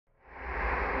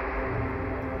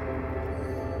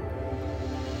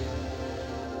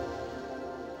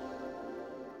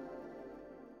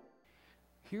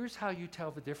Here's how you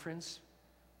tell the difference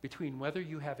between whether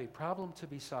you have a problem to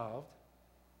be solved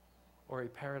or a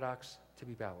paradox to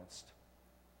be balanced.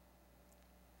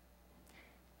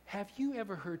 Have you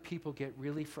ever heard people get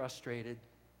really frustrated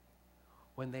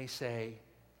when they say,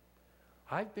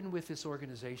 I've been with this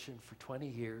organization for 20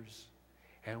 years,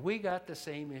 and we got the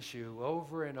same issue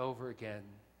over and over again,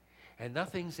 and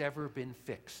nothing's ever been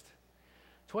fixed.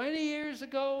 20 years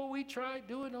ago, we tried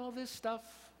doing all this stuff,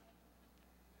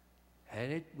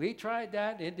 and we tried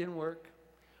that, and it didn't work.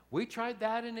 We tried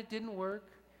that, and it didn't work.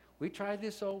 We tried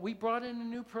this, we brought in a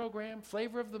new program,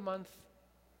 Flavor of the Month,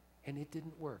 and it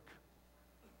didn't work.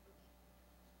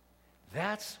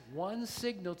 That's one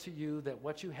signal to you that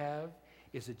what you have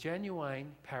is a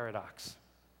genuine paradox.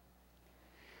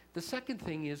 The second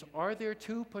thing is, are there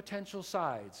two potential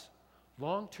sides?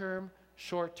 Long-term,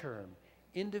 short-term,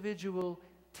 individual,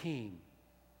 team.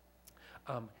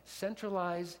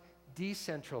 Centralize,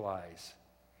 decentralize.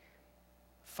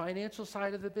 Financial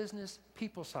side of the business,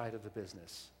 people side of the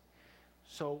business.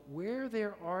 So where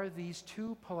there are these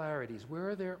two polarities,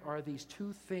 where there are these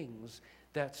two things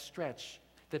that stretch,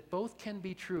 that both can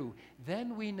be true,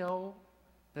 then we know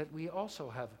that we also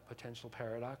have a potential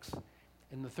paradox.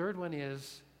 And the third one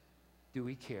is, do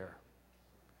we care?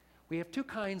 We have two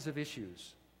kinds of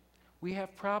issues. We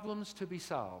have problems to be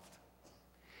solved.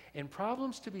 And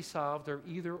problems to be solved are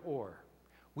either or.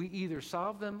 We either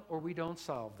solve them or we don't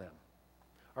solve them.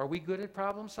 Are we good at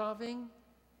problem solving?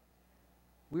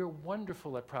 We're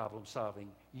wonderful at problem solving.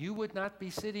 You would not be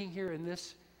sitting here in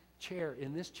this chair,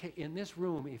 in this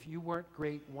room, if you weren't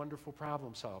great, wonderful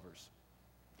problem solvers.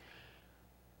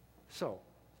 So,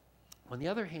 on the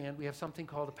other hand, we have something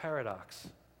called a paradox.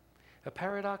 A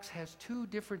paradox has two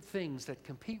different things that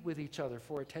compete with each other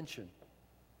for attention.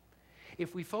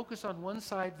 If we focus on one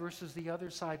side versus the other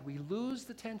side, we lose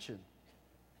the tension.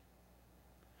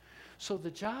 So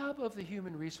the job of the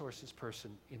human resources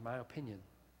person, in my opinion,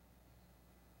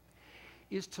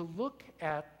 is to look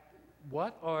at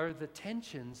what are the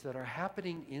tensions that are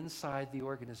happening inside the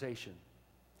organization.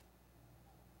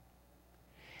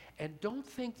 And don't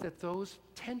think that those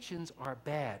tensions are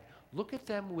bad. Look at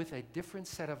them with a different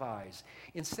set of eyes.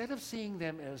 Instead of seeing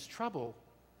them as trouble,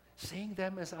 seeing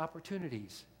them as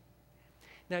opportunities.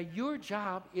 Now, your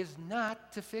job is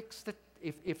not to fix the,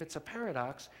 if it's a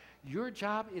paradox, your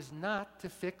job is not to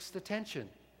fix the tension.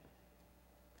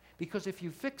 Because if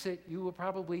you fix it, you will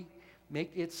probably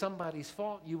make it somebody's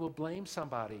fault. You will blame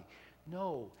somebody.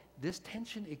 No, this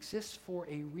tension exists for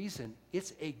a reason.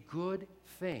 It's a good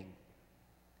thing.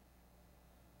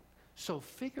 So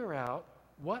figure out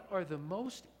what are the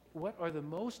most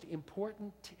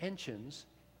important tensions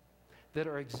that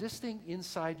are existing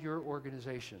inside your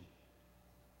organization.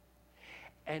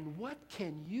 And what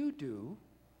can you do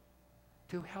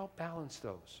to help balance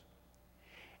those?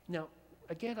 Now,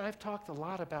 again, I've talked a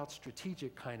lot about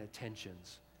strategic kind of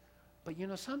tensions. But you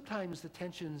know, sometimes the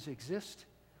tensions exist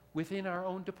within our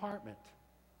own department.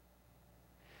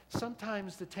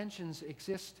 Sometimes the tensions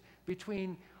exist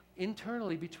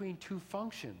internally between two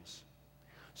functions.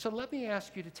 So let me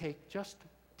ask you to take just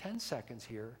 10 seconds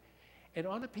here, and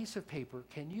on a piece of paper,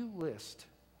 can you list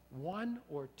one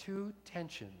or two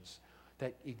tensions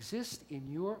that exist in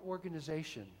your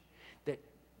organization that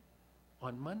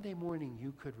on Monday morning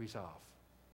you could resolve?